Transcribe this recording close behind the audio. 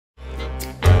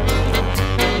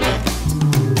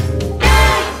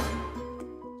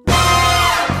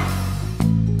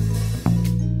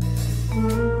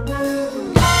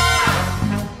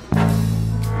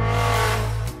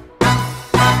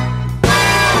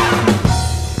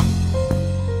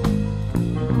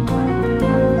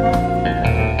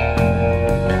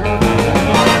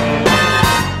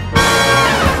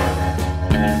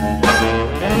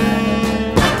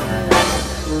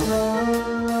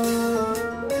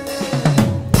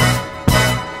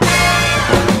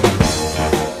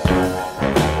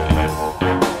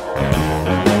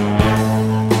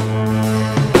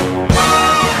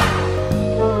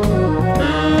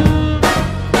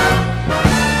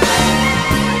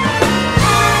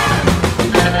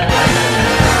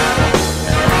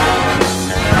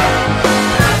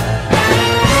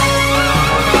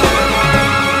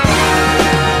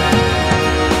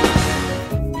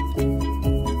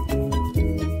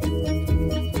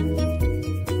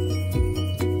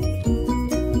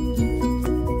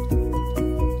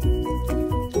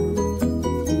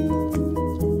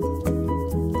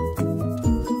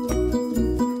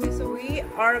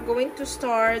going to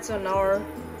start on our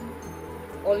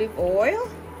olive oil,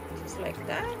 just like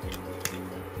that.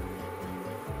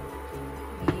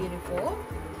 Beautiful.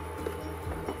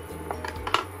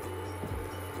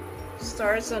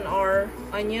 Starts on our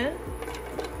onion.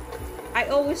 I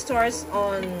always start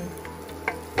on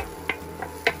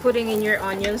putting in your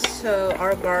onions so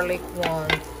our garlic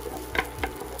won't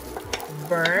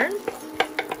burn.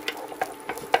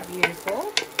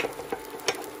 Beautiful.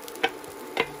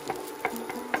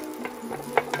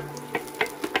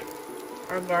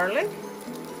 Our garlic.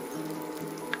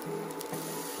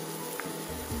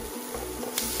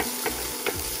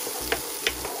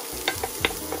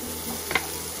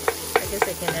 I guess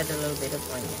I can add a little bit of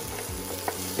onion.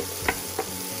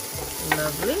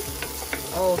 Lovely.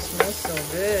 Oh, it smells so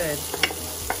good.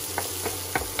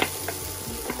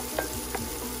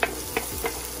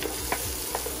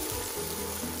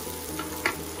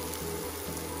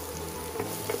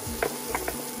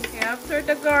 After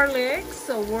the garlic,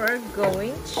 so we're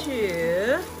going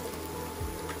to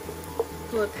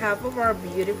put half of our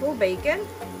beautiful bacon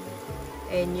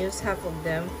and use half of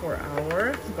them for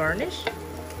our garnish.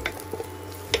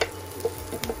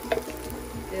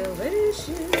 Delicious.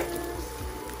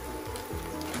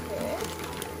 Okay.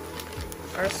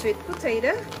 Our sweet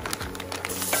potato.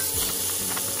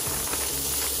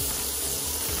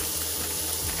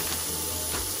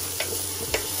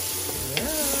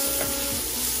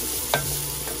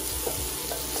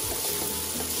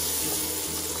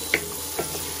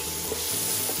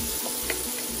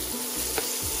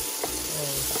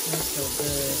 So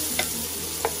good.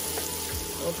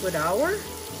 We'll put our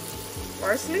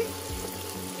parsley.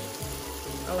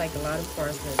 I like a lot of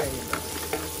parsley. There you go.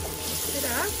 Mix it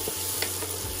up.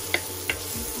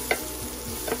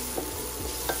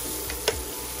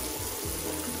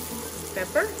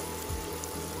 Pepper.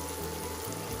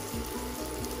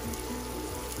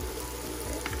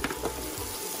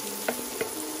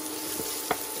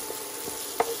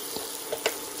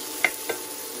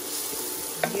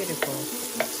 Beautiful.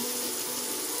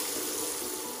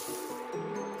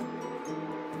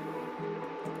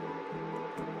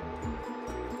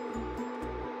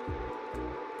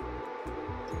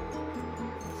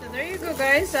 There you go,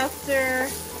 guys. After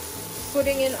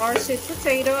putting in our sweet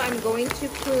potato, I'm going to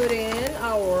put in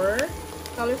our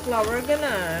cauliflower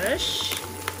ganache.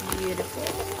 Beautiful.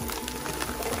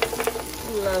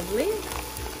 Lovely.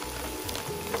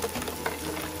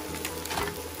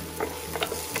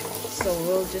 So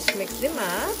we'll just mix them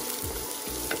up.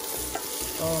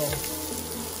 Oh,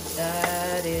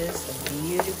 that is a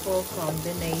beautiful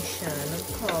combination of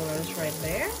colors right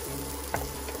there.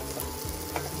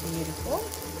 Beautiful.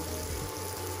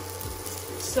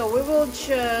 So we will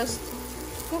just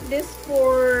cook this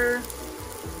for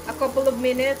a couple of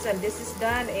minutes and this is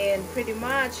done, and pretty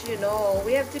much, you know, all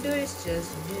we have to do is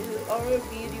just do our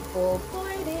beautiful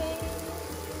plating.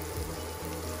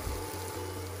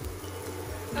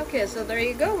 Okay, so there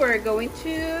you go. We're going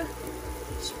to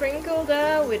sprinkle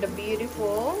that with a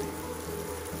beautiful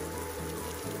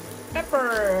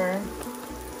pepper.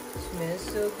 Smells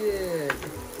so good.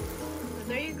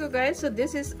 There you go, guys. So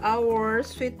this is our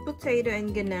sweet potato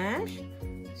and ganache.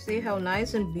 See how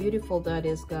nice and beautiful that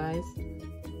is, guys.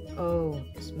 Oh,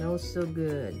 it smells so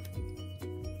good.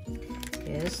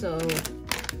 Okay, so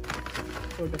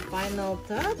for the final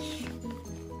touch,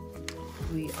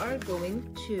 we are going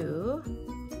to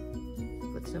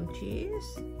put some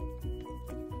cheese.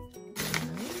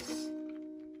 Nice.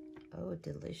 Oh,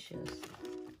 delicious.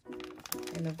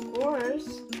 And of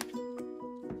course,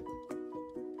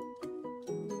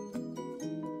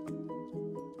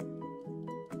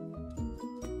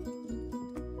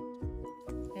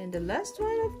 and the last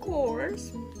one, of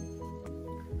course,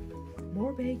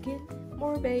 more bacon,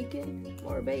 more bacon,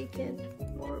 more bacon,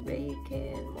 more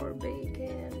bacon, more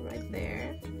bacon, right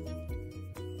there.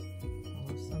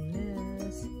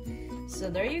 Awesomeness. So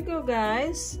there you go,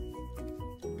 guys.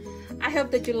 I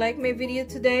hope that you like my video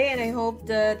today, and I hope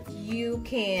that you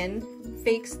can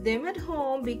fix them at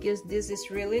home because this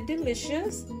is really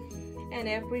delicious. And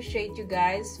I appreciate you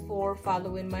guys for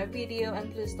following my video,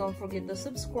 and please don't forget to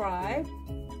subscribe.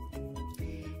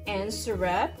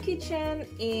 AnnSarap Kitchen,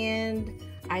 and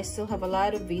I still have a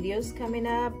lot of videos coming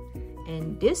up,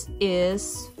 and this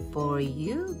is for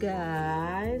you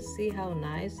guys. See how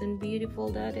nice and beautiful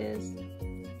that is.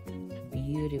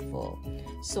 Beautiful.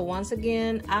 So once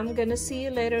again, I'm gonna see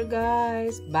you later,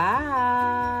 guys.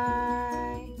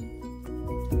 Bye.